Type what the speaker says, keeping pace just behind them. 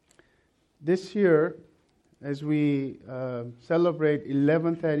this year, as we celebrate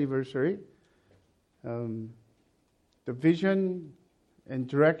 11th anniversary, the vision and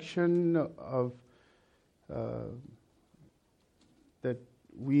direction of that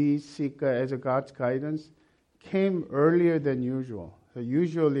we seek as a God's guidance came earlier than usual. So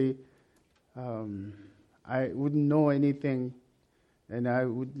usually, I wouldn't know anything, and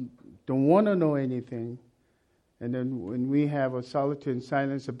don't want to know anything. And then when we have a solitude and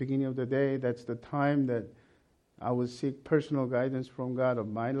silence at the beginning of the day, that's the time that I will seek personal guidance from God of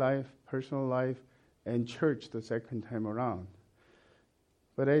my life, personal life, and church the second time around.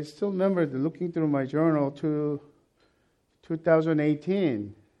 But I still remember looking through my journal to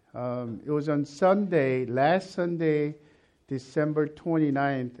 2018. It was on Sunday, last Sunday, December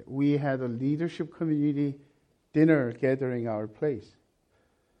 29th, we had a leadership community dinner gathering our place.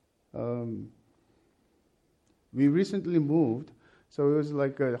 We recently moved, so it was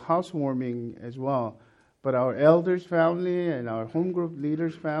like a housewarming as well. But our elders' family and our home group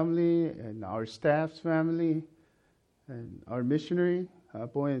leaders' family and our staff's family and our missionary,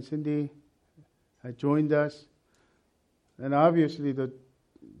 Boy and Cindy, joined us. And obviously the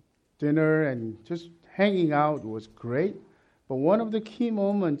dinner and just hanging out was great. But one of the key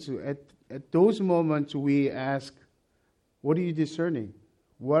moments, at those moments we ask, what are you discerning?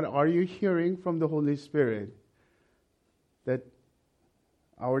 What are you hearing from the Holy Spirit that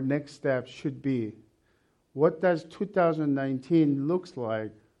our next step should be? What does 2019 looks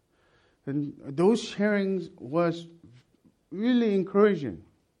like? And those sharings was really encouraging.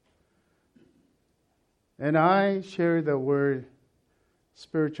 And I share the word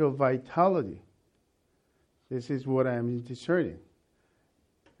spiritual vitality. This is what I'm discerning.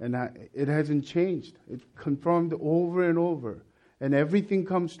 And it hasn't changed. It confirmed over and over. And everything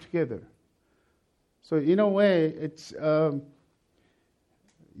comes together. So in a way, it's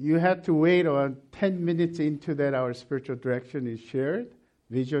you had to wait on 10 minutes into that our spiritual direction is shared.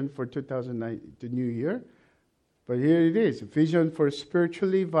 Vision for 2009, the new year. But here it is, vision for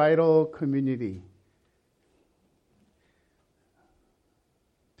spiritually vital community.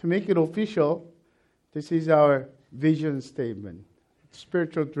 To make it official, this is our vision statement,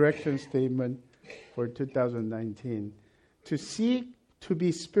 spiritual direction statement for 2019. To seek to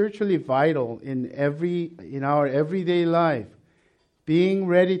be spiritually vital in our everyday life, being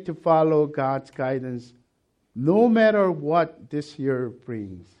ready to follow God's guidance no matter what this year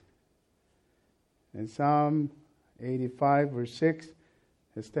brings. And Psalm 85 verse 6,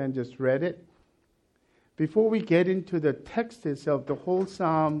 Stan just read it. Before we get into the text itself, the whole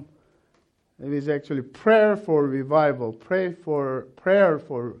psalm, it is actually prayer for revival, prayer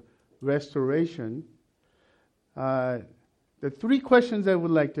for restoration. The three questions I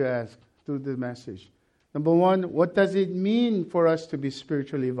would like to ask through the message. Number one, what does it mean for us to be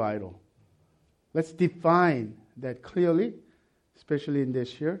spiritually vital? Let's define that clearly, especially in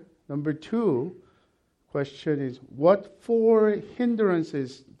this year. Number two, question is, what four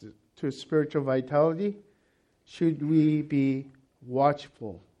hindrances to spiritual vitality should we be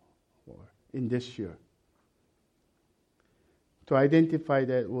watchful for in this year? To identify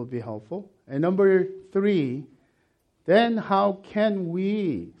that will be helpful. And number three, then how can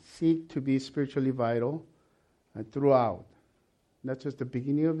we seek to be spiritually vital throughout? Not just the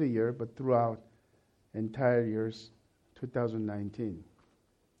beginning of the year, but throughout entire years 2019.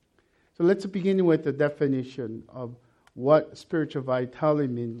 So let's begin with the definition of what spiritual vitality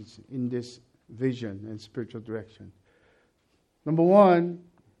means in this vision and spiritual direction. Number one,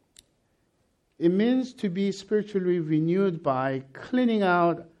 it means to be spiritually renewed by cleaning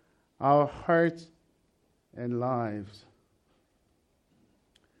out our hearts and lives.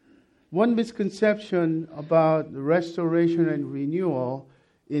 One misconception about the restoration and renewal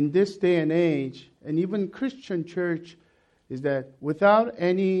in this day and age, and even Christian church, is that without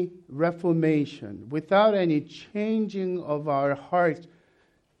any reformation, without any changing of our hearts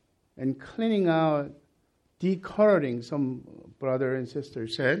and cleaning out, decluttering, some brother and sister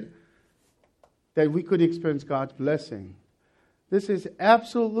said, that we could experience God's blessing. This is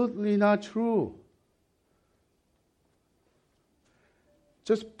absolutely not true.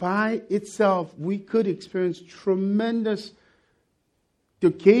 Just by itself, we could experience tremendous,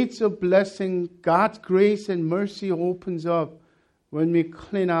 the gates of blessing, God's grace and mercy opens up when we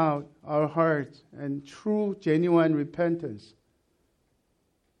clean out our hearts and true, genuine repentance.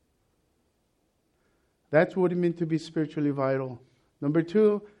 That's what it means to be spiritually vital. Number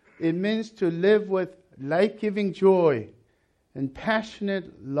two, it means to live with life-giving joy and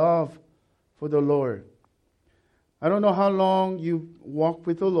passionate love for the Lord. I don't know how long you walk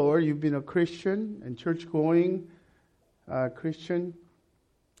with the Lord. You've been a Christian and church-going Christian.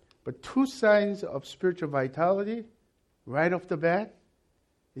 But two signs of spiritual vitality, right off the bat,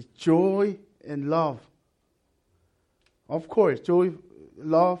 is joy and love. Of course, joy,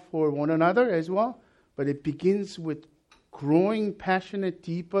 love for one another as well, but it begins with growing, passionate,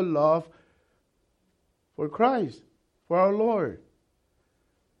 deeper love for Christ, for our Lord.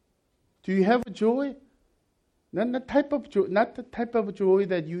 Do you have joy? Not the type of joy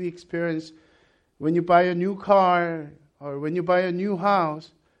that you experience when you buy a new car or when you buy a new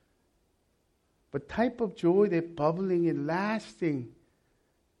house, but type of joy that bubbling and lasting.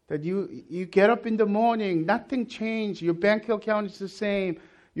 That you get up in the morning, nothing changed, your bank account is the same,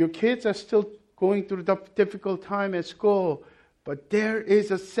 your kids are still going through the difficult time at school, but there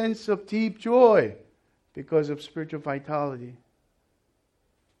is a sense of deep joy because of spiritual vitality.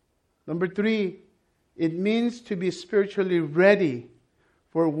 Number 3, it means to be spiritually ready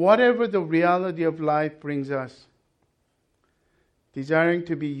for whatever the reality of life brings us. Desiring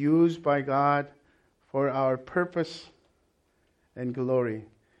to be used by God for our purpose and glory.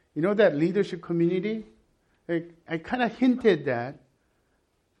 You know that leadership community? I kind of hinted that.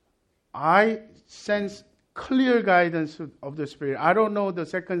 I sense clear guidance of the Spirit. I don't know the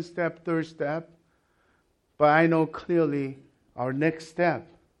second step, third step, but I know clearly our next step.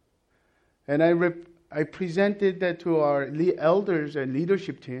 And I presented that to our elders and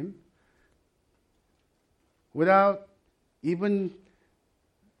leadership team without even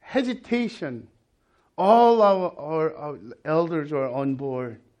hesitation. All our elders are on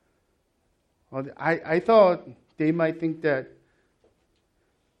board. I thought they might think that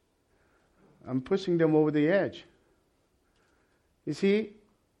I'm pushing them over the edge. You see,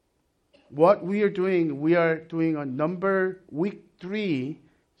 what we are doing on week 3,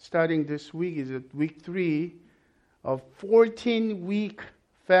 starting this week is week 3 of 14-week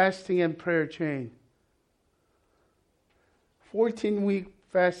fasting and prayer chain. 14-week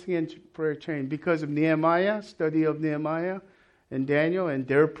fasting and prayer chain because of Nehemiah, study of Nehemiah and Daniel, and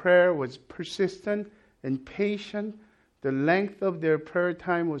their prayer was persistent and patient. The length of their prayer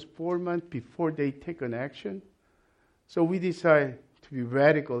time was 4 months before they take an action. So we decided to be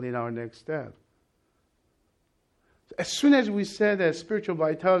radical in our next step. As soon as we said that spiritual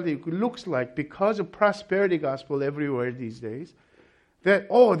vitality looks like, because of prosperity gospel everywhere these days, that,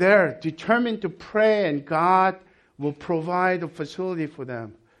 they're determined to pray and God will provide a facility for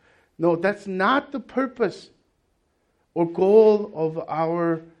them. No, that's not the purpose or goal of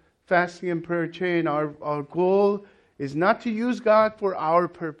our fasting and prayer chain. Our goal is not to use God for our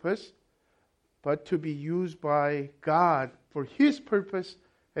purpose, but to be used by God for His purpose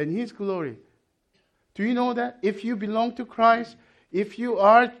and His glory. Do you know that? If you belong to Christ, if you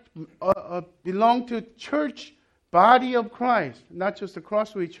are belong to church, body of Christ, not just the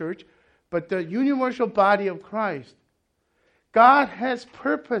Crossway Church, but the universal body of Christ, God has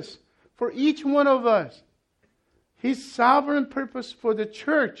purpose for each one of us. His sovereign purpose for the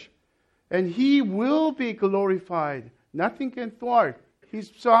church, and He will be glorified. Nothing can thwart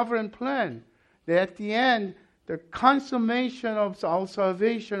His sovereign plan. That at the end, the consummation of our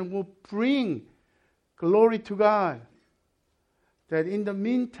salvation will bring glory to God. That in the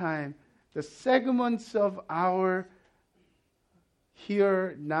meantime, the segments of our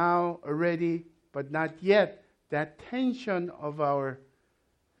here, now, already, but not yet, that tension of our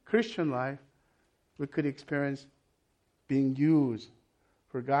Christian life, we could experience being used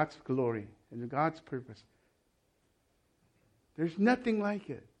for God's glory and God's purpose. There's nothing like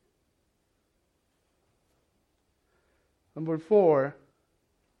it. Number 4,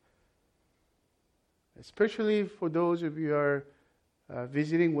 especially for those of you who are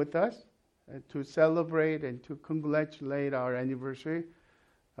visiting with us to celebrate and to congratulate our anniversary,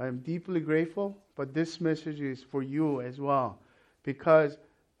 I'm deeply grateful, but this message is for you as well, because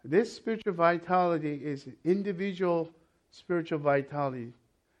this spiritual vitality is individual spiritual vitality.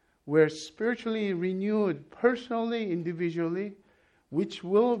 We're spiritually renewed personally, individually, which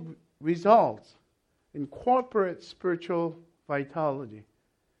will result in corporate spiritual vitality.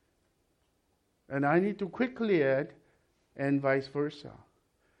 And I need to quickly add, and vice versa.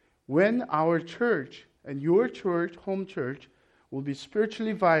 When our church and your church, home church, will be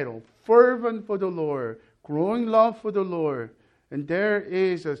spiritually vital, fervent for the Lord, growing love for the Lord, and there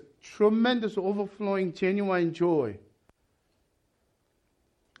is a tremendous overflowing genuine joy,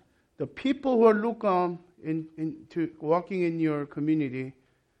 the people who are lukewarm into walking in your community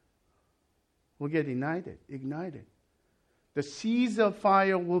will get ignited. The seeds of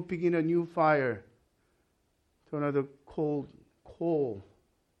fire will begin a new fire to another coal.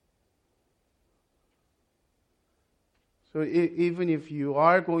 So even if you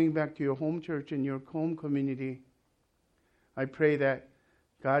are going back to your home church and your home community, I pray that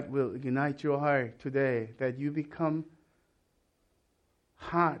God will ignite your heart today that you become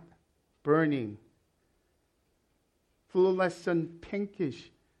hot, burning, fluorescent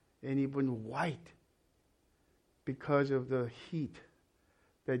pinkish, and even white because of the heat,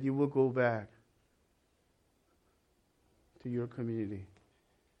 that you will go back to your community.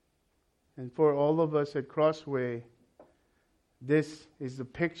 And for all of us at Crossway, this is the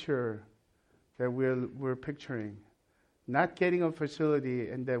picture that we're picturing. Not getting a facility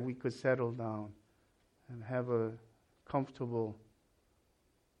and that we could settle down and have a comfortable,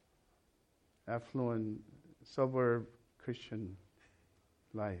 affluent, suburb Christian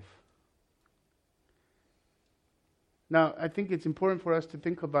life. Now, I think it's important for us to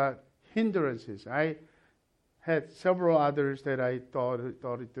think about hindrances. I had several others that I thought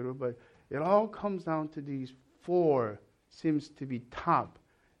it through, but it all comes down to these four, seems to be top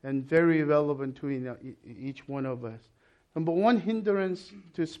and very relevant to each one of us. Number one hindrance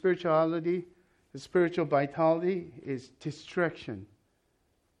to spirituality, the spiritual vitality, is distraction.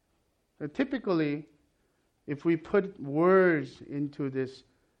 Now, typically, if we put words into this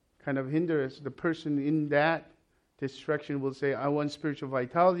kind of hindrance, the person in that distraction will say, I want spiritual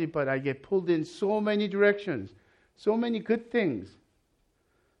vitality, but I get pulled in so many directions, so many good things,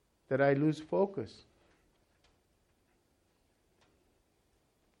 that I lose focus.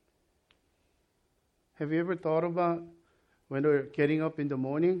 Have you ever thought about when we're getting up in the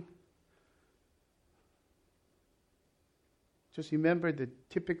morning? Just remember the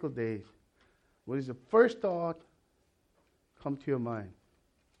typical days. What is the first thought come to your mind?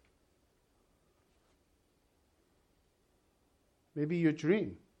 Maybe your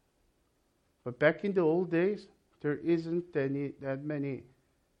dream. But back in the old days, there isn't that many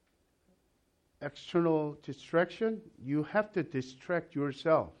external distraction. You have to distract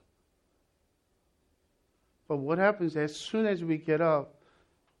yourself. But what happens as soon as we get up,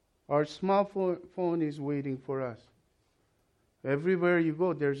 our smartphone is waiting for us. Everywhere you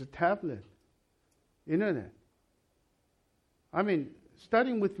go, there's a tablet, internet. I mean,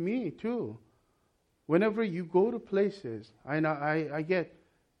 starting with me too. Whenever you go to places, I get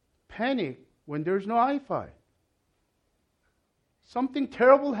panic when there's no Wi-Fi. Something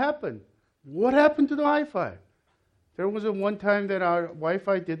terrible happened. What happened to the Wi-Fi? There was one time that our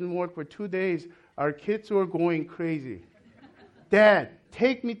Wi-Fi didn't work for 2 days. Our kids were going crazy. Dad,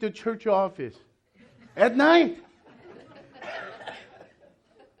 take me to church office. At night.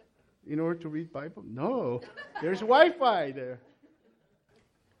 In order to read Bible? No. There's Wi-Fi there.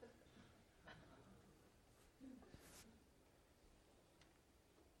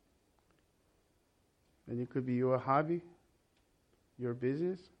 And it could be your hobby, your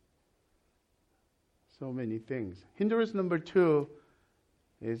business, so many things. Hindrance number 2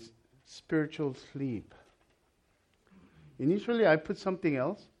 is spiritual sleep. Initially, I put something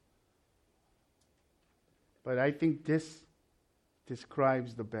else, but I think this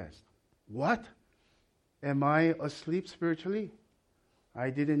describes the best. What? Am I asleep spiritually? I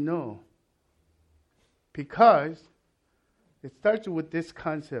didn't know. Because it starts with this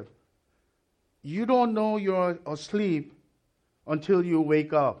concept. You don't know you're asleep until you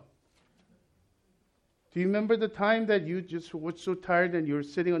wake up. Do you remember the time that you just were so tired and you were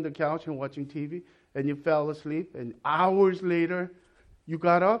sitting on the couch and watching TV and you fell asleep, and hours later you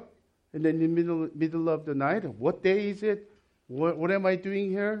got up, and then in the middle of the night, what day is it? What am I doing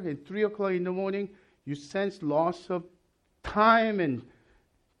here? At 3 o'clock in the morning, you sense loss of time and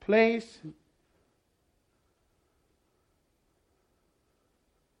place.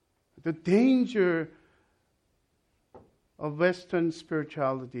 The danger of Western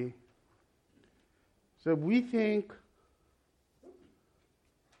spirituality. So we think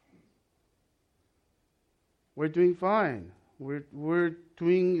we're doing fine. We're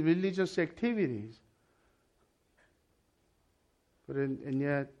doing religious activities. But and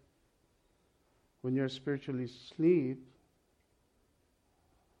yet, when you're spiritually asleep,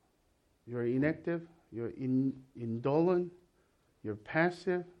 you're inactive, you're indolent, you're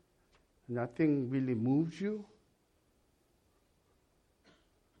passive, nothing really moves you.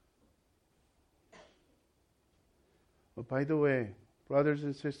 But by the way, brothers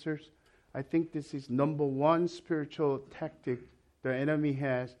and sisters, I think this is number one spiritual tactic the enemy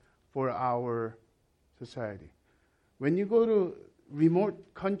has for our society. When you go to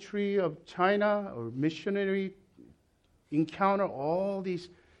remote country of China or missionary, encounter all these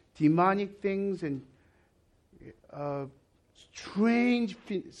demonic things and strange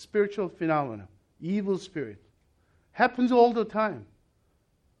spiritual phenomena, evil spirit. Happens all the time.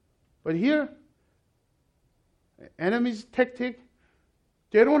 But here, enemy's tactic,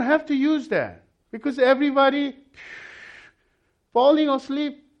 they don't have to use that. Because everybody falling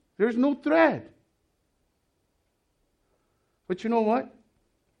asleep. There's no threat. But you know what?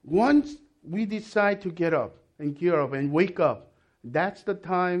 Once we decide to get up and gear up and wake up, that's the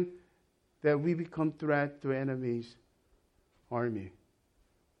time that we become threat to enemy's army.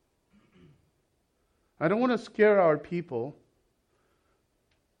 I don't want to scare our people,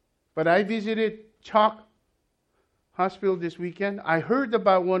 but I visited Chalk Hospital this weekend. I heard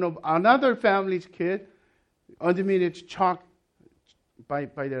about another family's kid, it's Chalk, by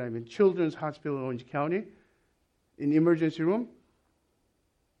that I mean Children's Hospital in Orange County, in the emergency room.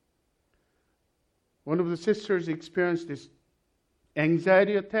 One of the sisters experienced this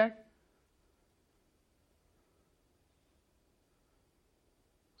anxiety attack.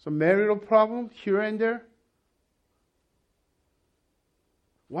 Some marital problem here and there.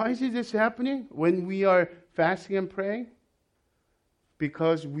 Why is this happening when we are fasting and praying?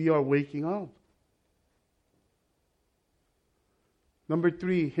 Because we are waking up. Number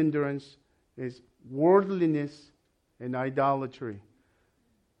 3 hindrance is worldliness and idolatry.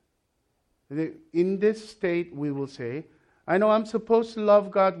 In this state, we will say, I know I'm supposed to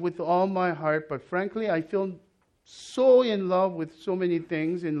love God with all my heart, but frankly, I feel so in love with so many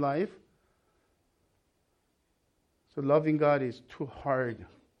things in life. So loving God is too hard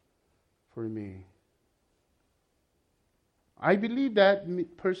for me. I believe that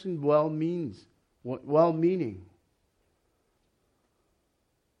person well-meaning.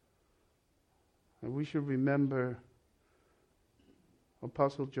 And we should remember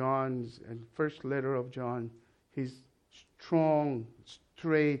Apostle John's and first letter of John, his strong,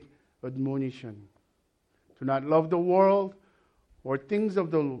 straight admonition. Do not love the world or things of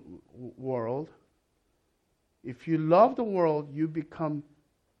the world. If you love the world, you become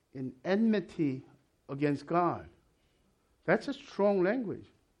in enmity against God. That's a strong language.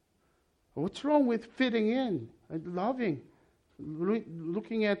 What's wrong with fitting in and loving?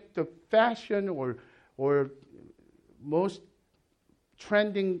 Looking at the fashion or most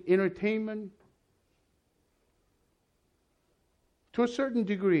trending entertainment? To a certain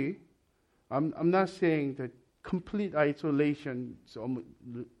degree, I'm not saying that complete isolation, so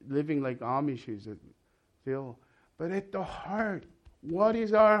living like Amish is still, but at the heart, what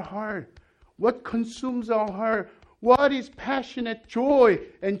is our heart? What consumes our heart? What is passionate joy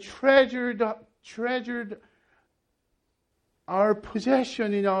and treasured our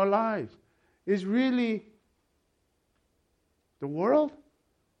possession in our lives? Is really the world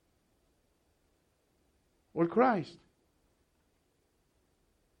or Christ?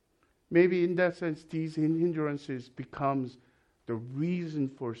 Maybe in that sense, these hindrances becomes the reason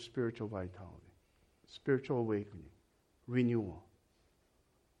for spiritual vitality, spiritual awakening, renewal.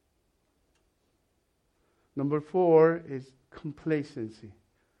 Number 4 is complacency.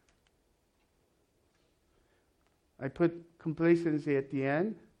 I put complacency at the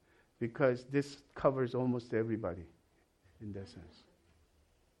end because this covers almost everybody in that sense.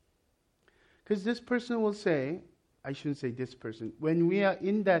 Because this person will say, I shouldn't say this person, when we are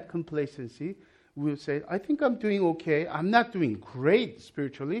in that complacency, we'll say, I think I'm doing okay. I'm not doing great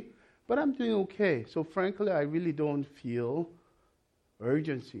spiritually, but I'm doing okay. So frankly, I really don't feel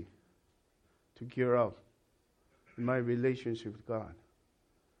urgency to gear up in my relationship with God.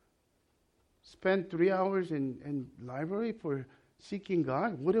 Spend 3 hours in library for seeking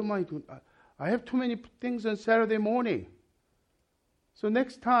God? What am I doing? I have too many things on Saturday morning. So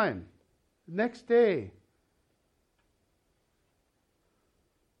next time, next day,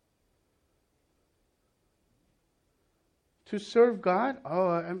 to serve God,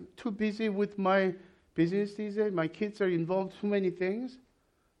 I'm too busy with my business these days. My kids are involved in too many things.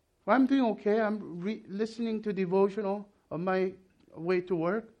 I'm doing okay. I'm listening to devotional on my way to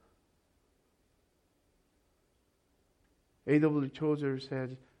work. A.W. Tozer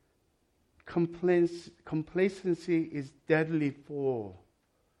said, complacency is deadly for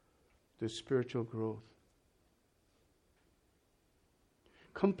the spiritual growth.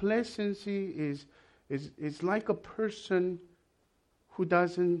 Complacency is like a person who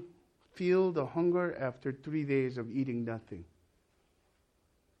doesn't feel the hunger after 3 days of eating nothing.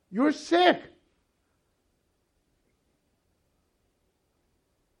 You're sick.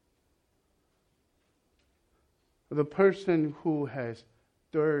 The person who has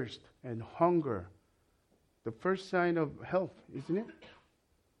thirst and hunger, the first sign of health, isn't it?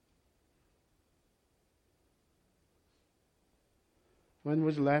 When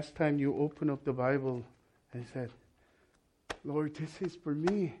was the last time you opened up the Bible and said, Lord, this is for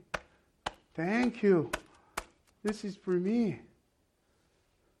me. Thank you. This is for me.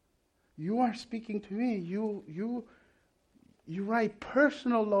 You are speaking to me. You write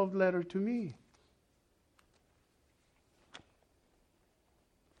personal love letter to me.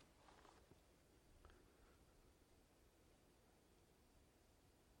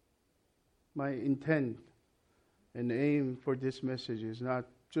 my intent and aim for this message is not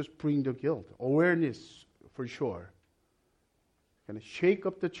just bring the guilt. Awareness, for sure. Going to shake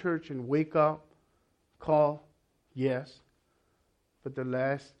up the church and wake up, call, yes. But the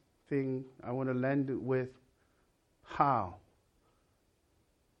last thing I want to land it with, how?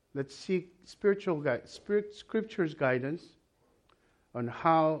 Let's seek Scripture's guidance on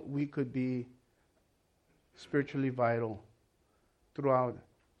how we could be spiritually vital throughout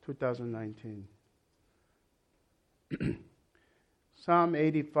 2019. Psalm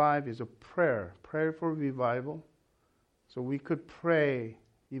 85 is a prayer for revival. So we could pray,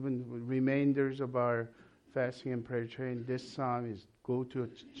 even with remainders of our fasting and prayer train. This psalm is go-to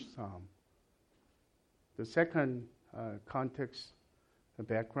psalm. The second context, the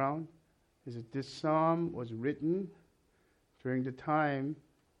background, is that this psalm was written during the time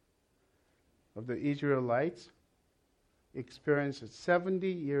of the Israelites experienced 70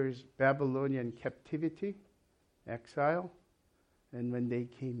 years Babylonian captivity, exile, and when they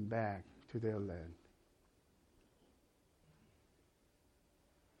came back to their land.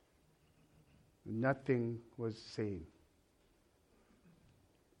 Nothing was same.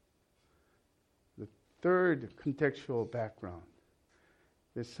 The third contextual background.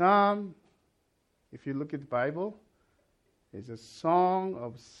 The psalm, if you look at the Bible, is a song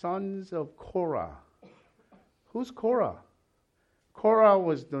of sons of Korah. Who's Korah? Korah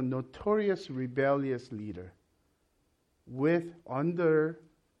was the notorious rebellious leader under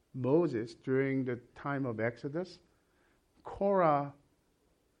Moses during the time of Exodus. Korah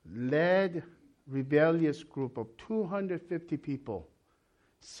led rebellious group of 250 people,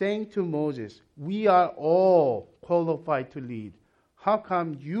 saying to Moses, we are all qualified to lead. How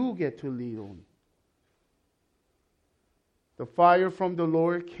come you get to lead only? The fire from the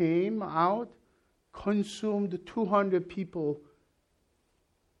Lord came out, consumed 200 people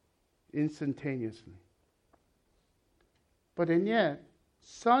instantaneously. But and yet,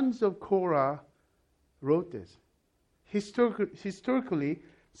 sons of Korah wrote this. Historically,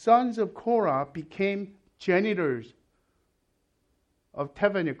 sons of Korah became janitors of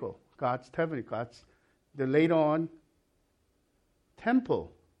tabernacle, God's tabernacle, the later on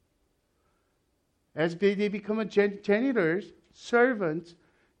temple. As they become janitors, servants,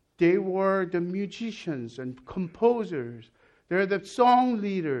 they were the musicians and composers. They're the song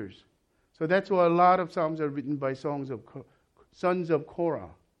leaders. So that's why a lot of psalms are written by sons of Korah.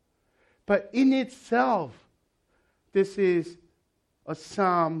 But in itself, this is a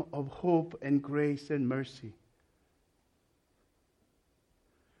psalm of hope and grace and mercy.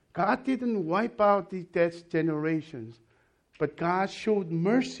 God didn't wipe out these dead generations, but God showed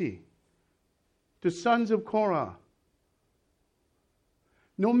mercy to sons of Korah.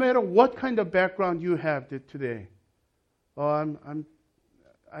 No matter what kind of background you have today,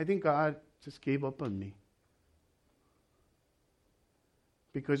 I think God just gave up on me.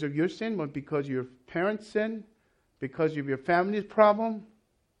 Because of your sin, or because your parents' sin, because of your family's problem?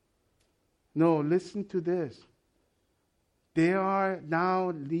 No, listen to this. They are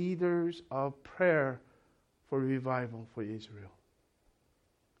now leaders of prayer for revival for Israel.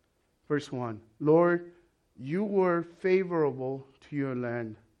 Verse 1, Lord, you were favorable to your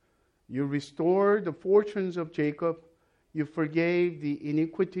land. You restored the fortunes of Jacob. You forgave the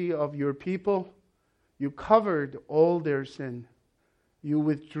iniquity of your people. You covered all their sin. You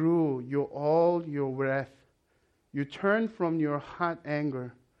withdrew all your wrath. You turned from your hot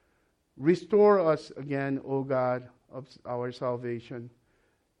anger. Restore us again, O God of our salvation,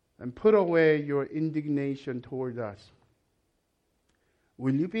 and put away your indignation toward us.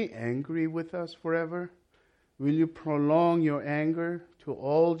 Will you be angry with us forever? Will you prolong your anger to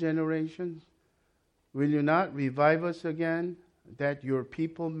all generations? Will you not revive us again, that your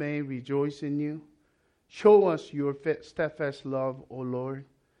people may rejoice in you? Show us your steadfast love, O Lord,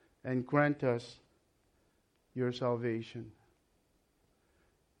 and grant us your salvation.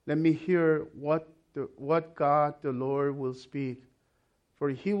 Let me hear what God the Lord will speak. For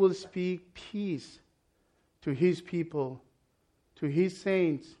he will speak peace to his people, to his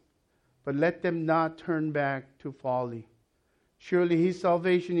saints, but let them not turn back to folly. Surely his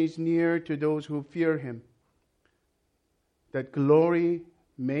salvation is near to those who fear him, that glory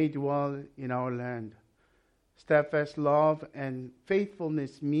may dwell in our land. Steadfast love and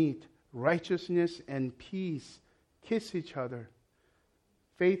faithfulness meet, righteousness and peace kiss each other.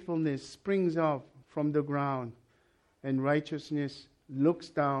 Faithfulness springs up from the ground, and righteousness looks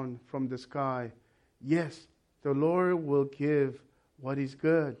down from the sky. Yes, the Lord will give what is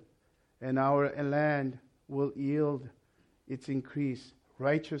good, and our land will yield its increase.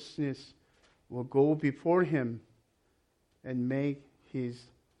 Righteousness will go before him and make his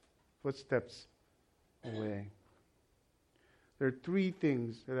footsteps away. There are three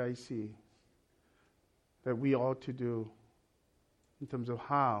things that I see that we ought to do in terms of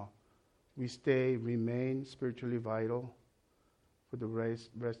how we remain spiritually vital for the rest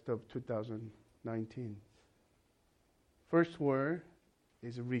of 2019. First word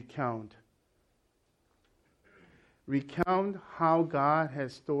is recount. Recount how God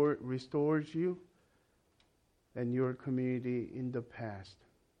has restored you and your community in the past.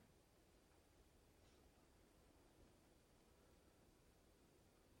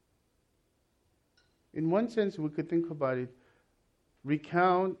 In one sense, we could think about it.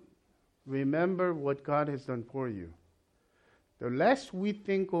 Recount, remember what God has done for you. The less we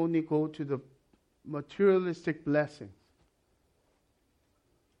think only go to the materialistic blessings,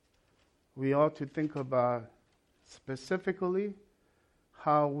 we ought to think about specifically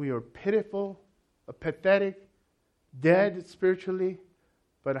how we are pitiful, pathetic, dead spiritually,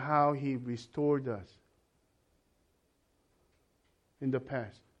 but how He restored us in the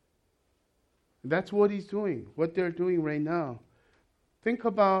past. That's what He's doing, what they're doing right now. Think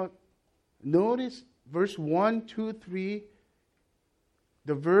about, notice verse 1, 2, 3,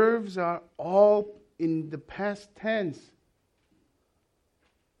 the verbs are all in the past tense.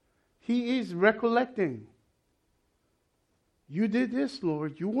 He is recollecting. You did this,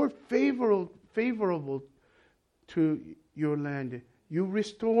 Lord. You were favorable to your land. You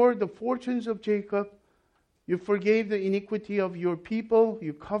restored the fortunes of Jacob. You forgave the iniquity of your people.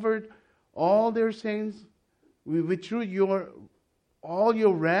 You covered all their sins. We withdrew all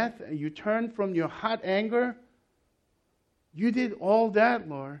your wrath, and you turned from your hot anger. You did all that,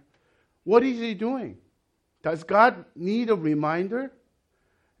 Lord. What is He doing? Does God need a reminder?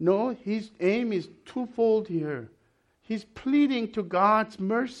 No, His aim is twofold here. He's pleading to God's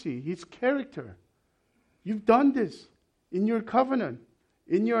mercy, His character. You've done this in your covenant,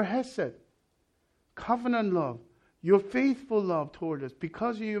 in your hesed, covenant love, your faithful love toward us,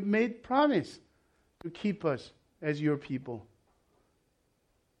 because you've made promise to keep us as your people.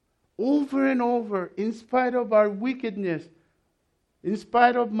 Over and over, in spite of our wickedness, in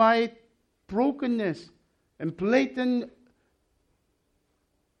spite of my brokenness and blatant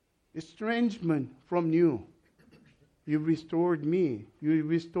estrangement from you, you restored me. You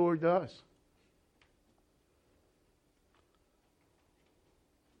restored us.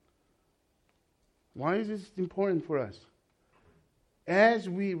 Why is this important for us? As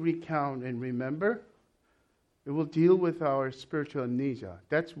we recount and remember, it will deal with our spiritual amnesia.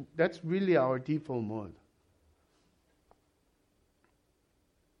 That's really our default mode.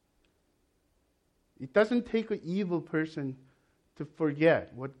 It doesn't take an evil person to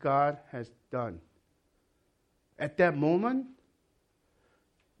forget what God has done. At that moment,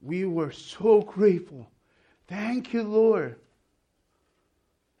 we were so grateful. Thank you, Lord.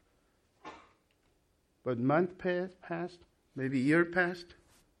 But month passed, maybe year passed,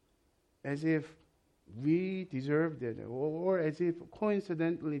 as if we deserved it, or as if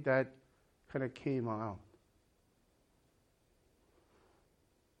coincidentally that kind of came out.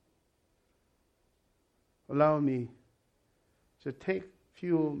 Allow me to take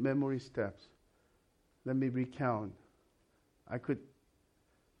few memory steps. Let me recount. I could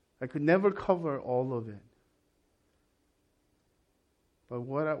never cover all of it. But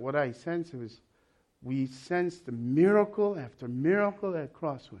what I sense was, we sensed the miracle after miracle at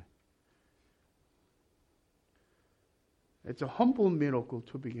Crossway. It's a humble miracle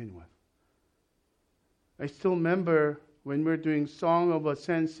to begin with. I still remember when we were doing Song of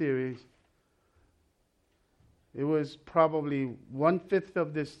Ascent series, it was probably 1/5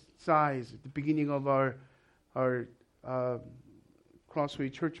 of this size at the beginning of our Crossway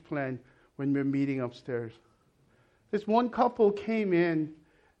church plan when we were meeting upstairs. This one couple came in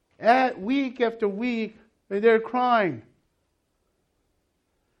week after week, and they're crying.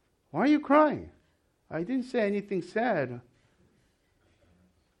 Why are you crying? I didn't say anything sad.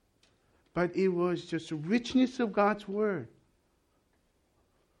 But it was just the richness of God's Word.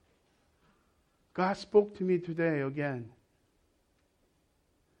 God spoke to me today again.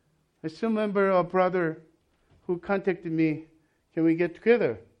 I still remember a brother who contacted me, can we get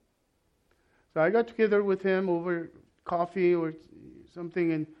together? So I got together with him over coffee or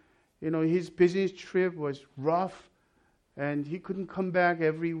something, and his business trip was rough, and he couldn't come back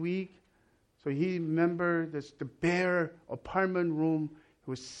every week. So he remembered the bare apartment room. He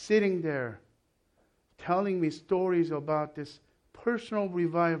was sitting there telling me stories about this personal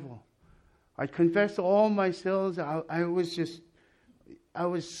revival. I confessed all my sins. I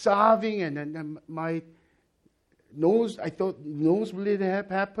was sobbing, and my nose, I thought nosebleed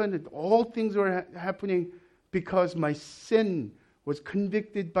had happened, and all things were happening because my sin was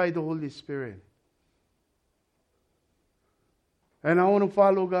convicted by the Holy Spirit. And I want to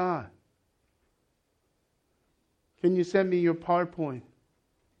follow God. Can you send me your PowerPoint?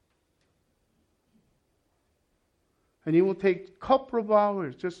 And it will take a couple of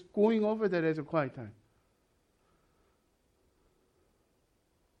hours just going over that as a quiet time.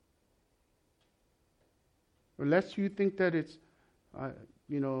 Unless you think that it's, I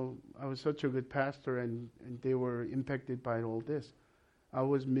was such a good pastor and they were impacted by all this. I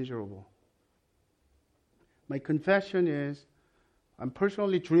was miserable. My confession is, I'm a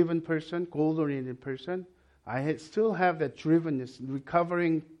personally driven person, goal-oriented person. I still have that drivenness,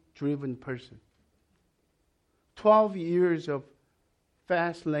 recovering driven person. 12 years of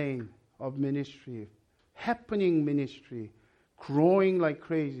fast lane of ministry, happening ministry, growing like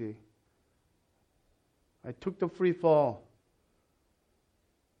crazy. I took the free fall.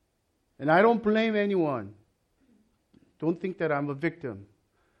 And I don't blame anyone. Don't think that I'm a victim.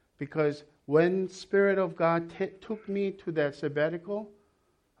 Because when Spirit of God took me to that sabbatical,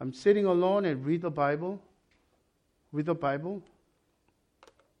 I'm sitting alone and read the Bible.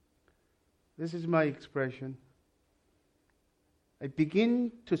 This is my expression. I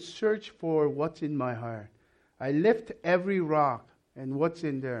begin to search for what's in my heart. I lift every rock and what's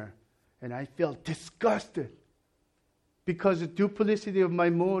in there. And I felt disgusted because of the duplicity of my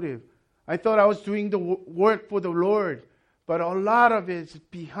motive. I thought I was doing the work for the Lord. But a lot of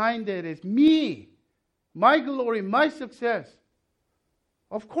it, behind it is me. My glory, my success.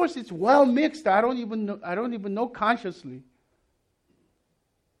 Of course, it's well mixed. I don't even know consciously.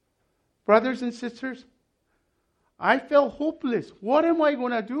 Brothers and sisters, I felt hopeless. What am I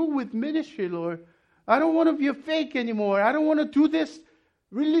going to do with ministry, Lord? I don't want to be a fake anymore. I don't want to do this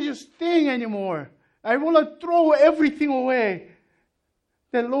religious thing anymore. I want to throw everything away.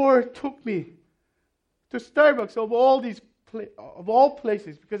 The Lord took me to Starbucks of all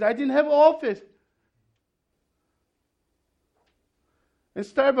places because I didn't have an office. And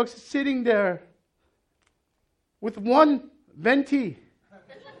Starbucks is sitting there with one venti.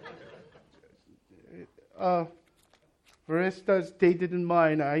 Baristas, they didn't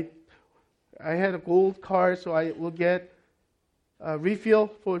mind. I had a gold card, so I will get a refill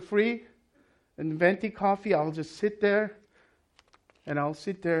for free. And venti coffee, I'll just sit there. And I'll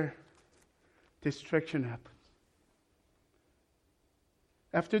sit there. Distraction happens.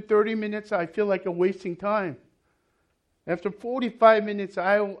 After 30 minutes, I feel like I'm wasting time. After 45 minutes,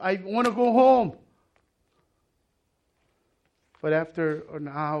 I want to go home. But after an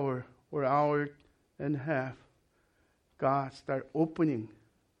hour or hour and a half, God started opening.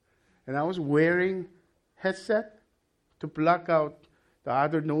 And I was wearing headset to block out the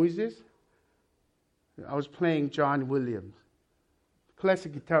other noises. I was playing John Williams,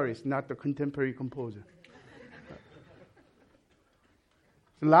 classic guitarist, not the contemporary composer.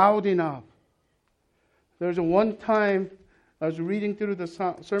 It's loud enough. There's one time I was reading through the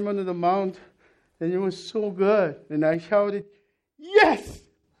Sermon on the Mount, and it was so good. And I shouted, "Yes!"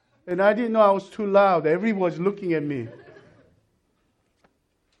 And I didn't know I was too loud. Everyone was looking at me.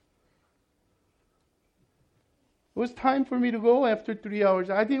 It was time for me to go after 3 hours.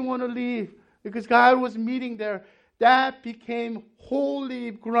 I didn't want to leave because God was meeting there. That became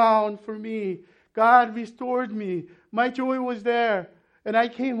holy ground for me. God restored me. My joy was there. And I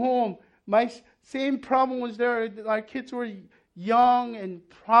came home. My same problem was there. Our kids were young and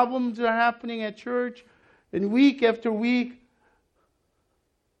problems are happening at church. And week after week,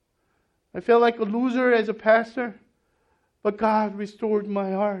 I felt like a loser as a pastor. But God restored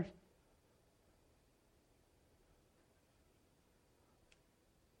my heart.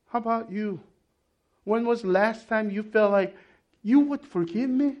 How about you? When was the last time you felt like you would forgive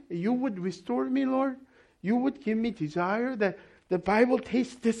me? You would restore me, Lord? You would give me desire that the Bible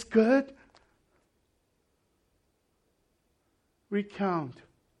tastes this good? Recount.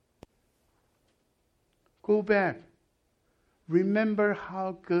 Go back. Remember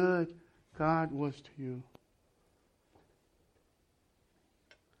how good God was to you.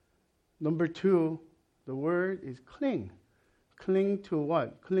 Number 2, the word is cling. Cling to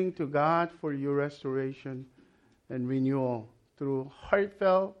what? Cling to God for your restoration and renewal through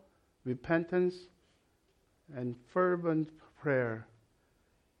heartfelt repentance and fervent prayer.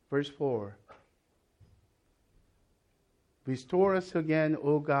 Verse 4. Restore us again,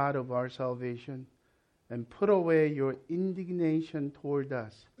 O God of our salvation, and put away your indignation toward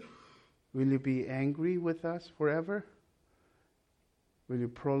us. Will you be angry with us forever? Will you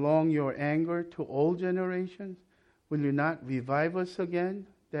prolong your anger to all generations? Will you not revive us again,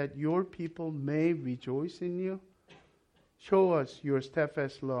 that your people may rejoice in you? Show us your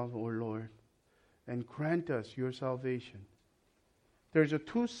steadfast love, O Lord, and grant us your salvation. there's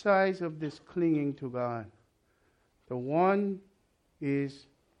two sides of this clinging to God. The one is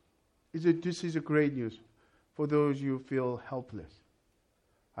this is a great news for those you feel helpless.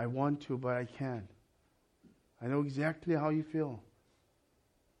 I want to, but I can't. I know exactly how you feel.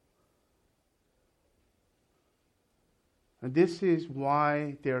 And this is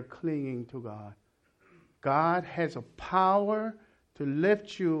why they're clinging to God. God has a power to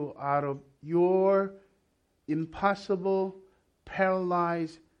lift you out of your impossible,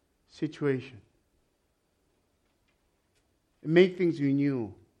 paralyzed situation. And make things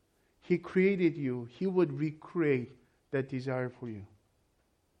new. He created you. He would recreate that desire for you.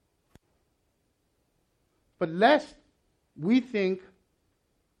 But lest we think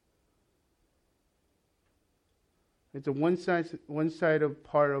it's a one-sided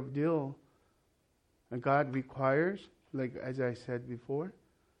part of deal, and God requires, like as I said before,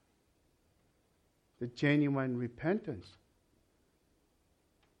 the genuine repentance.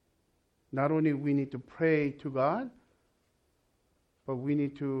 Not only we need to pray to God, but we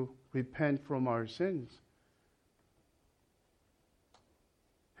need to repent from our sins.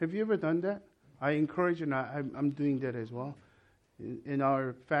 Have you ever done that? I encourage you, and I'm doing that as well. In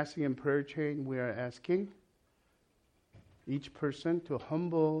our fasting and prayer chain, we are asking each person to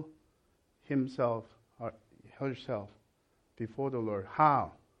humble himself or herself before the Lord.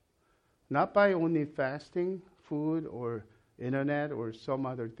 How? Not by only fasting, food, or internet, or some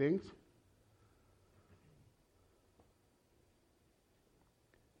other things.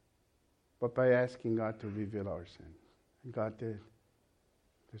 But by asking God to reveal our sins. And God did.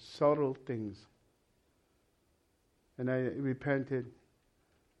 The subtle things. And I repented.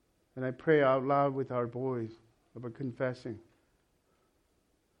 And I pray out loud with our boys about confessing.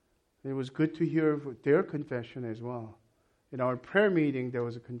 It was good to hear their confession as well. In our prayer meeting, there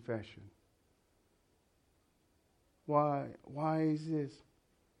was a confession. Why is this?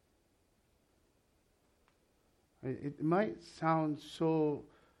 It might sound so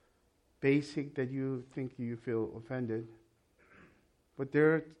basic that you think you feel offended, but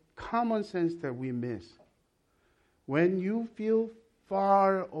there are common sense that we miss. When you feel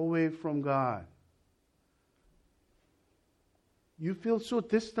far away from God, you feel so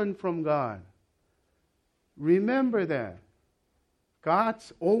distant from God, remember that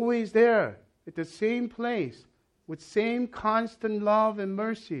God's always there at the same place with same constant love and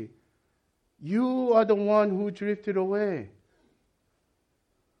mercy. You are the one who drifted away.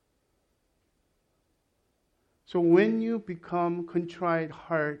 So when you become contrite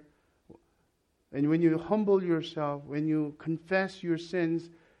heart, and when you humble yourself, when you confess your sins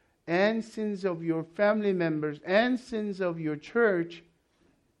and sins of your family members and sins of your church,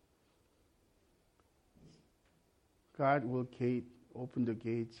 God will open the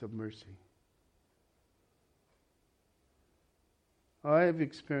gates of mercy. I have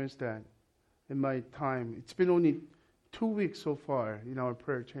experienced that in my time. It's been only 2 weeks so far in our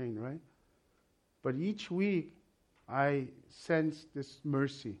prayer chain, right? But each week, I sense this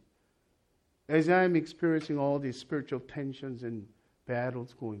mercy. As I'm experiencing all these spiritual tensions and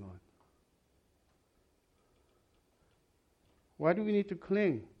battles going on. Why do we need to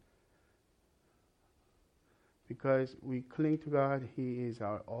cling? Because we cling to God. He is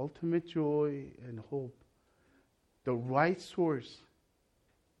our ultimate joy and hope. The right source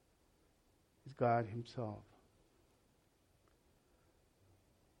is God Himself.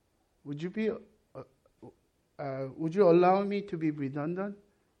 Would you allow me to be redundant?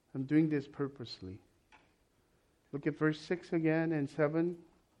 I'm doing this purposely. Look at verse 6 again and 7.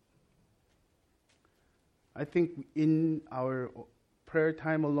 I think in our prayer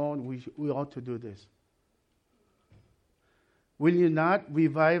time alone, we ought to do this. Will you not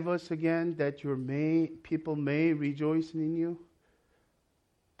revive us again, that your people may rejoice in you?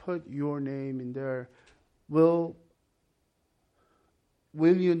 Put your name in there. Will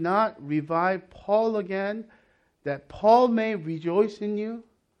you not revive Paul again, that Paul may rejoice in you?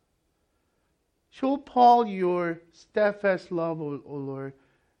 Show Paul your steadfast love, O Lord,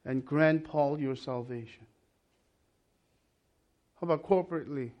 and grant Paul your salvation. How about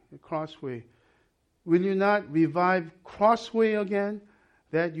corporately, at Crossway? Will you not revive Crossway again,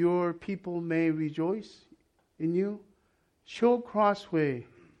 that your people may rejoice in you? Show Crossway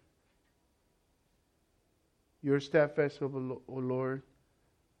your steadfast love, O Lord,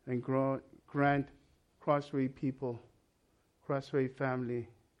 and grant Crossway people, Crossway family,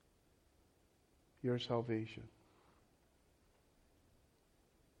 your salvation.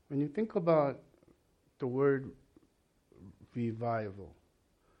 When you think about the word revival,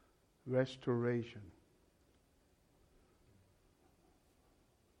 restoration,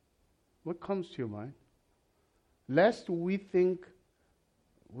 what comes to your mind? Lest we think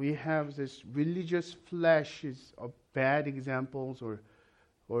we have this religious flashes of bad examples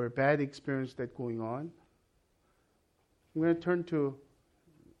or bad experience that's going on. I'm going to turn to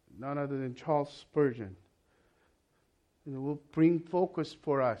none other than Charles Spurgeon. And it will bring focus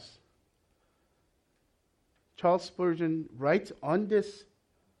for us. Charles Spurgeon writes on this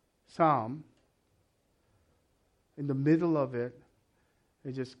psalm, in the middle of it,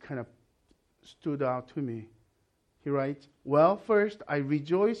 it just kind of stood out to me. He writes, "Well, first, I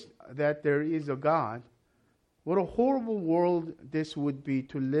rejoice that there is a God. What a horrible world this would be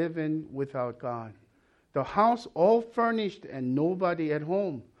to live in without God. The house all furnished and nobody at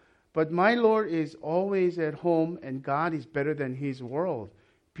home. But my Lord is always at home, and God is better than His world.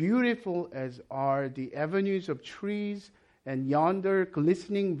 Beautiful as are the avenues of trees and yonder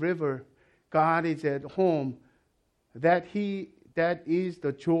glistening river, God is at home. That is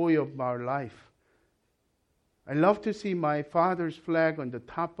the joy of our life. I love to see my father's flag on the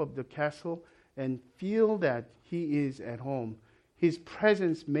top of the castle and feel that he is at home. His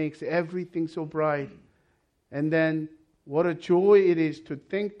presence makes everything so bright. And then what a joy it is to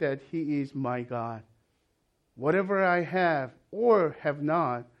think that He is my God. Whatever I have or have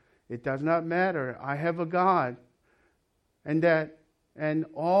not, it does not matter. I have a God. And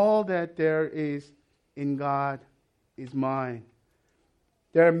all that there is in God is mine.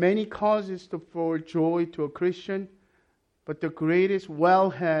 There are many causes for joy to a Christian, but the greatest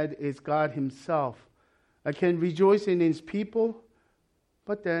wellhead is God Himself. I can rejoice in His people,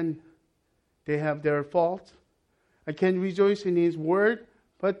 but then they have their faults. I can rejoice in His word,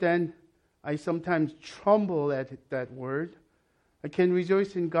 but then I sometimes tremble at that word. I can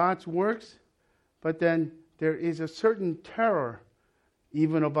rejoice in God's works, but then there is a certain terror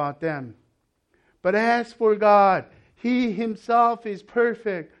even about them. But as for God, He Himself is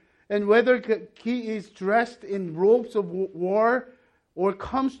perfect, and whether He is dressed in robes of war or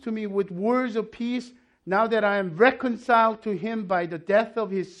comes to me with words of peace, now that I am reconciled to Him by the death of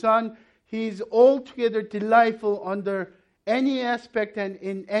His Son, He is altogether delightful under any aspect and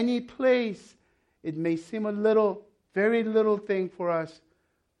in any place. It may seem a little, very little thing for us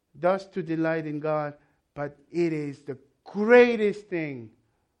thus to delight in God, but it is the greatest thing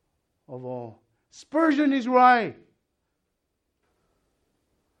of all. Spurgeon is right.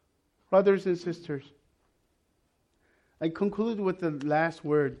 Brothers and sisters, I conclude with the last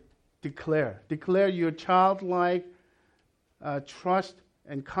word, declare. Declare your childlike trust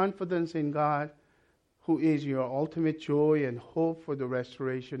and confidence in God, who is your ultimate joy and hope for the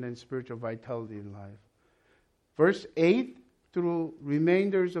restoration and spiritual vitality in life. Verse 8 through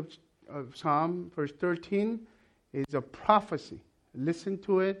remainders of Psalm, verse 13, is a prophecy. Listen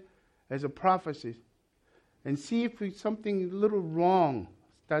to it as a prophecy and see if something a little wrong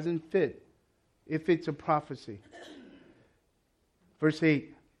doesn't fit, if it's a prophecy. Verse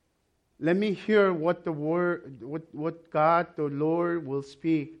 8, let me hear what God the Lord will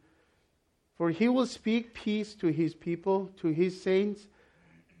speak. For He will speak peace to His people, to His saints,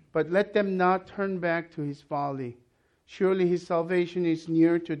 but let them not turn back to His folly. Surely His salvation is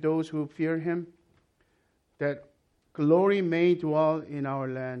near to those who fear Him, that glory may dwell in our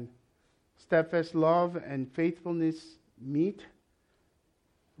land. Steadfast love and faithfulness meet.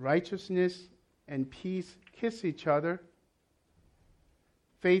 Righteousness and peace kiss each other.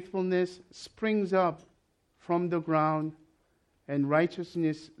 Faithfulness springs up from the ground, and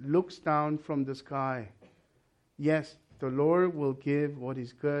righteousness looks down from the sky. Yes, the Lord will give what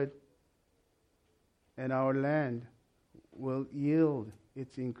is good, and our land will yield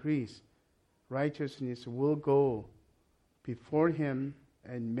its increase. Righteousness will go before Him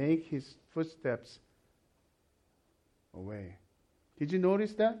and make His footsteps away. Did you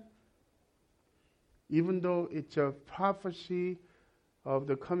notice that? Even though it's a prophecy of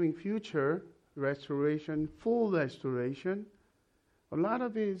the coming future restoration, full restoration, a lot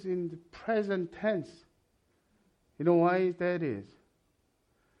of it is in the present tense. You know why that is?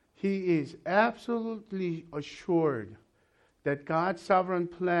 He is absolutely assured that God's sovereign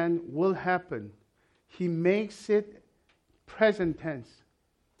plan will happen. He makes it present tense.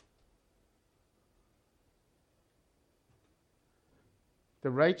 The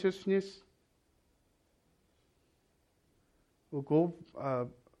righteousness will go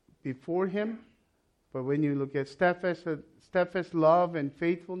before Him, but when you look at steadfast love and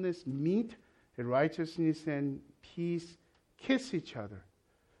faithfulness meet, and righteousness and peace kiss each other.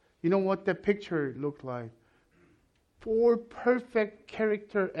 You know what the picture looked like? 4 perfect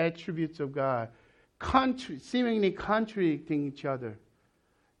character attributes of God, seemingly contradicting each other.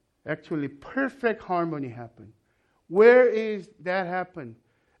 Actually, perfect harmony happened. Where is that happen?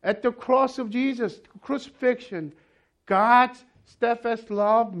 At the cross of Jesus, crucifixion, God's steadfast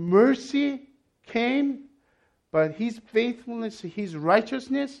love, mercy came, but His faithfulness, His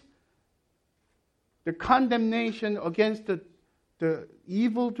righteousness, the condemnation against the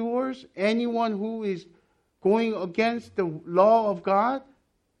evildoers, anyone who is going against the law of God,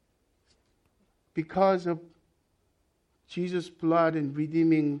 because of Jesus' blood and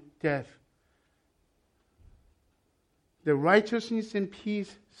redeeming death. The righteousness and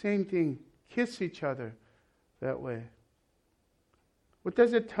peace, same thing. Kiss each other that way. What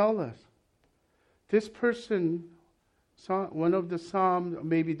does it tell us? This person, one of the Psalms,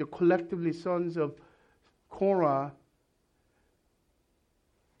 maybe the collectively sons of Korah,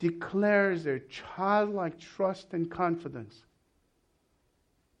 declares their childlike trust and confidence.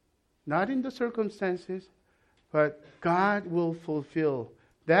 Not in the circumstances, but God will fulfill.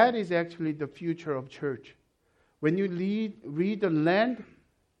 That is actually the future of church. When you read the land,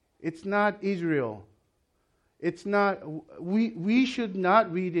 it's not Israel. It's not. We should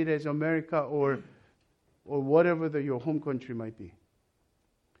not read it as America or whatever your home country might be.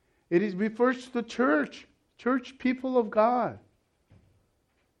 It refers to the church people of God.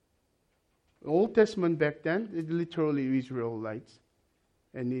 Old Testament back then, it's literally Israelites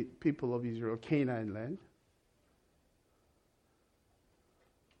and the people of Israel, Canaan land.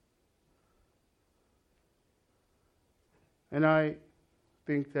 And I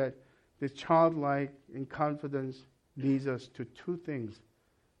think that this childlike and confidence leads us to two things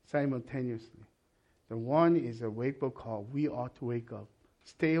simultaneously. The one is a wake-up call. We ought to wake up.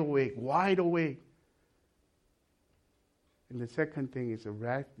 Stay awake, wide awake. And the second thing is to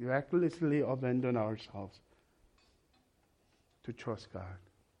recklessly abandon ourselves to trust God.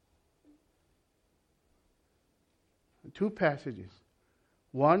 Two passages.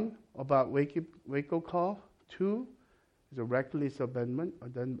 One about wake-up call. Two is a reckless abandonment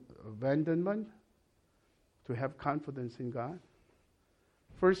to have confidence in God.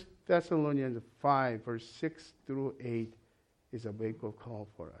 1 Thessalonians 5, verse 6 through 8 is a wake-up call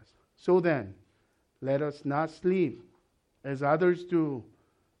for us. So then, let us not sleep as others do,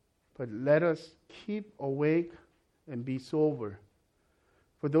 but let us keep awake and be sober.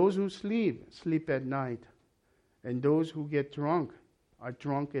 For those who sleep, sleep at night, and those who get drunk are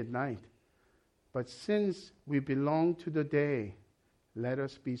drunk at night. But since we belong to the day, let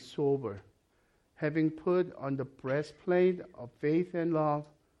us be sober, having put on the breastplate of faith and love,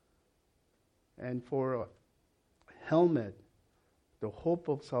 and for a helmet, the hope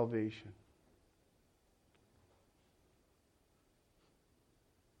of salvation.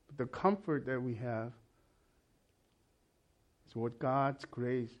 The comfort that we have is what God's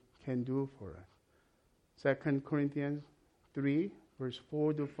grace can do for us. 2 Corinthians 3, verse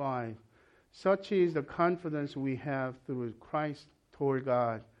 4 to 5. Such is the confidence we have through Christ toward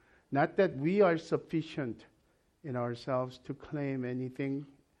God. Not that we are sufficient in ourselves to claim anything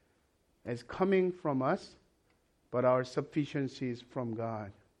as coming from us, but our sufficiency is from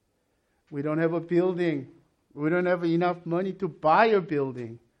God. We don't have a building. We don't have enough money to buy a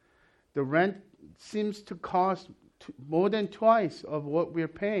building. The rent seems to cost more than twice of what we're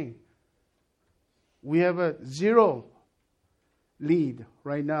paying. We have a zero lead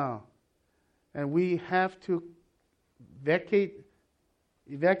right now. And we have to evacuate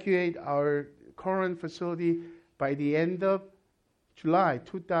our current facility by the end of July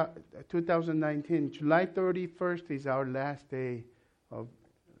 2019. July 31st is our last day of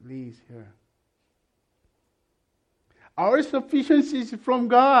lease here. Our sufficiency is from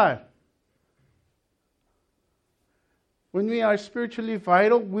God. When we are spiritually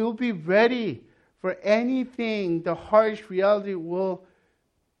vital, we'll be ready for anything the harsh reality will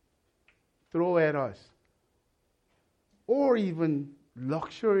throw at us. Or even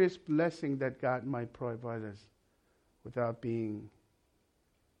luxurious blessing that God might provide us without being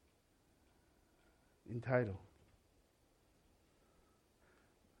entitled.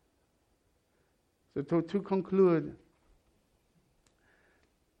 So to conclude,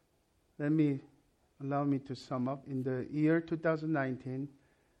 allow me to sum up. In the year 2019,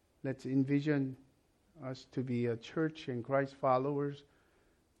 let's envision us to be a church and Christ followers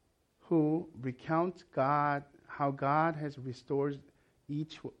who recount God, how God has restored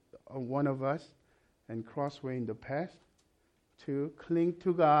each one of us and Crossway in the past. 2, cling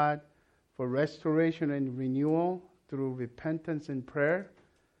to God for restoration and renewal through repentance and prayer.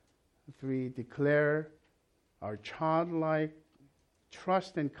 3, declare our childlike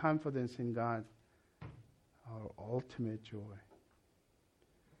trust and confidence in God, our ultimate joy.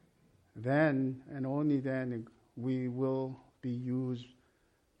 Then, and only then, we will be used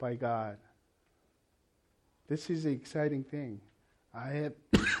by God. This is the exciting thing. I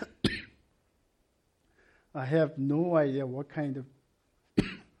I have no idea what kind of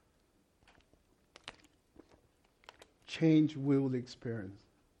change we will experience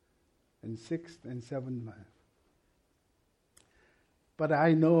in 6 and 7 months. But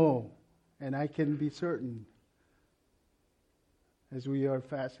I know, and I can be certain, as we are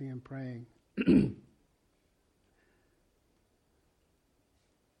fasting and praying,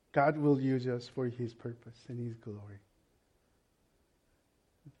 God will use us for His purpose and His glory.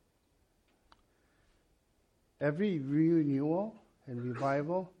 Every renewal and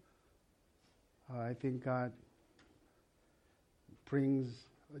revival, I think God brings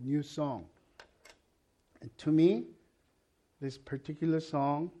a new song. And to me, this particular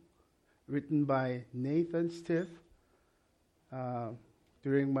song, written by Nathan Stiff,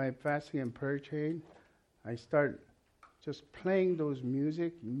 during my fasting and prayer chain, I start just playing those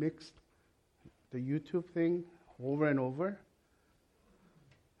music, mixed the YouTube thing over and over.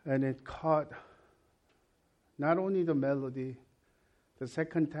 And it caught not only the melody, the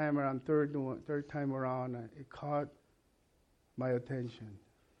second time around, third time around, it caught my attention.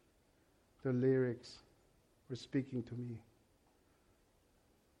 The lyrics were speaking to me.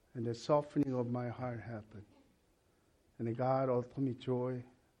 And the softening of my heart happened. And God offered me joy.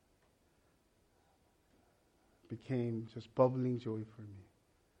 Became just bubbling joy for me.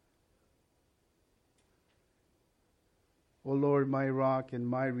 O Lord, my rock and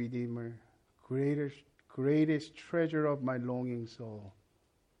my redeemer, greatest treasure of my longing soul.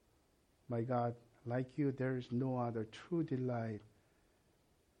 My God, like you, there is no other true delight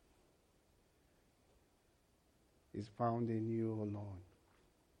is found in you alone.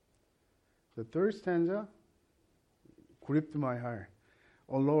 The third stanza gripped my heart.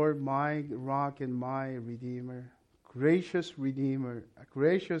 O Lord, my rock and my redeemer, gracious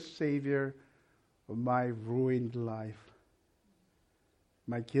Savior of my ruined life.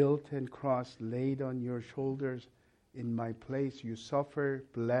 My guilt and cross laid on your shoulders. In my place you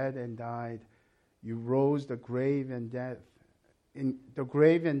suffered, bled, and died. You rose the grave and death. In the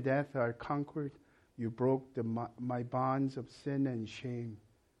grave and death are conquered. You broke my bonds of sin and shame.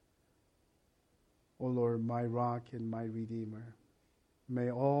 O Lord, my rock and my redeemer,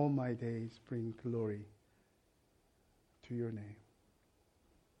 may all my days bring glory to your name.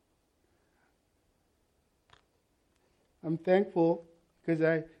 I'm thankful because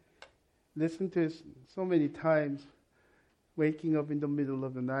I listened to it so many times, waking up in the middle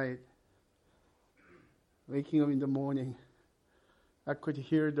of the night, waking up in the morning. I could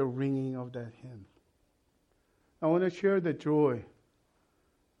hear the ringing of that hymn. I want to share the joy. It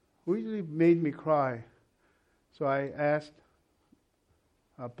really made me cry. So I asked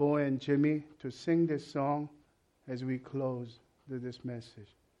Bo and Jimmy to sing this song as we close this message.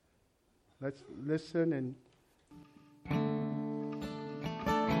 Let's listen and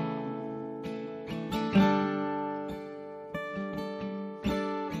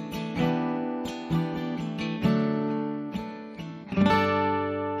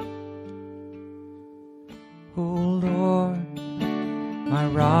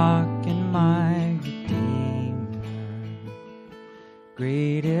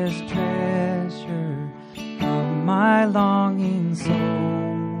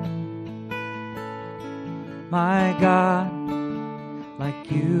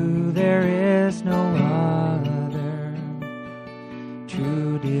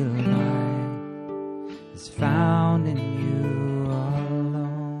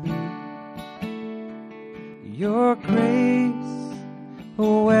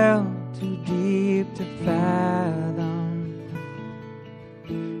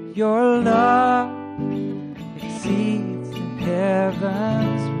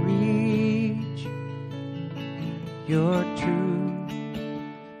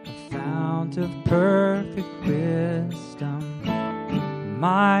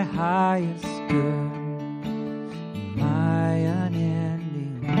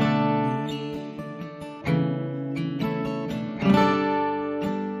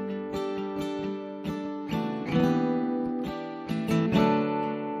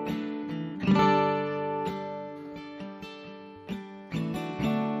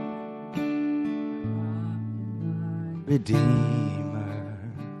Redeemer,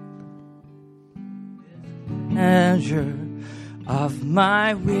 measure of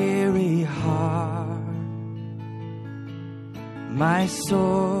my weary heart, my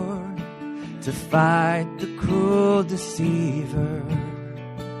sword to fight the cruel deceiver,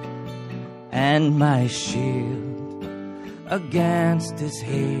 and my shield against his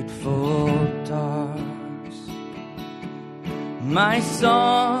hateful darts, my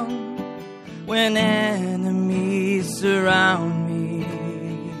song when enemies surround me,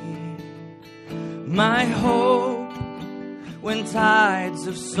 my hope when tides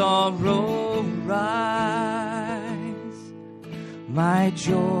of sorrow rise, my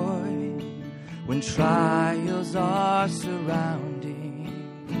joy when trials are surrounding,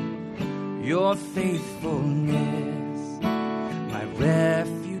 your faithfulness, my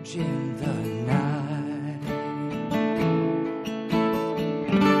refuge in the night.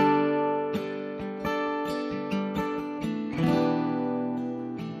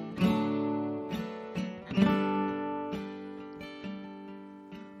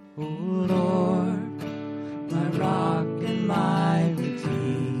 Oh Lord, my rock and my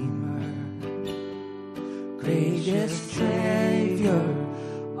redeemer, gracious Savior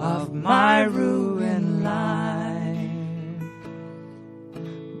of my ruined life,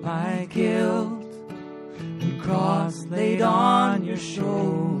 my guilt and cross laid on your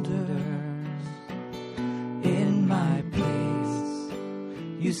shoulders, in my place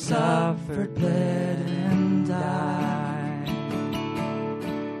you suffered, bled and died.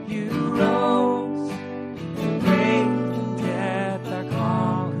 You rose, the grave and death are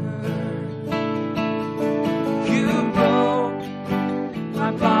conquered. You broke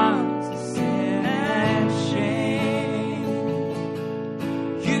my bonds of sin and shame.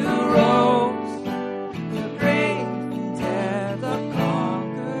 You rose, the grave and death are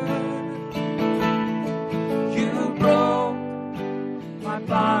conquered. You broke my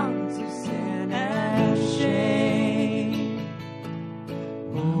bonds of sin and shame.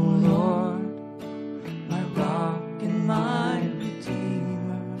 Oh Lord, my rock and my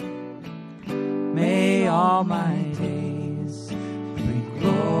redeemer, may all my days bring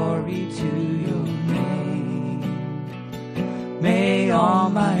glory to your name. May all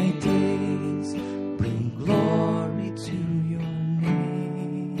my days bring glory to your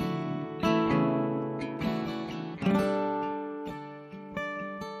name.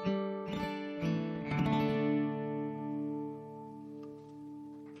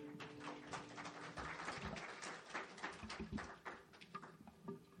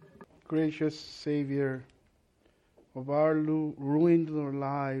 Gracious Savior of our ruined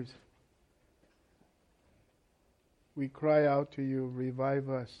lives, we cry out to you, revive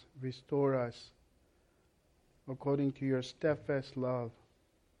us, restore us, according to your steadfast love,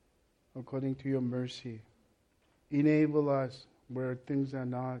 according to your mercy. Enable us where things are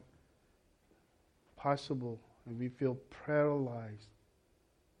not possible and we feel paralyzed.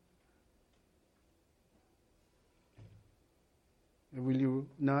 And will you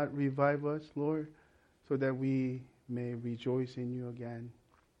not revive us, Lord, so that we may rejoice in you again?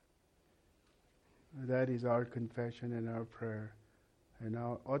 That is our confession and our prayer and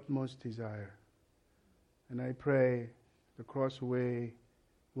our utmost desire. And I pray the Crossway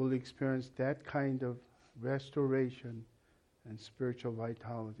will experience that kind of restoration and spiritual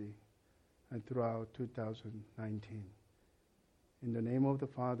vitality and throughout 2019. In the name of the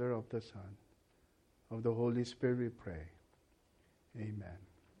Father, of the Son, of the Holy Spirit we pray. Amen.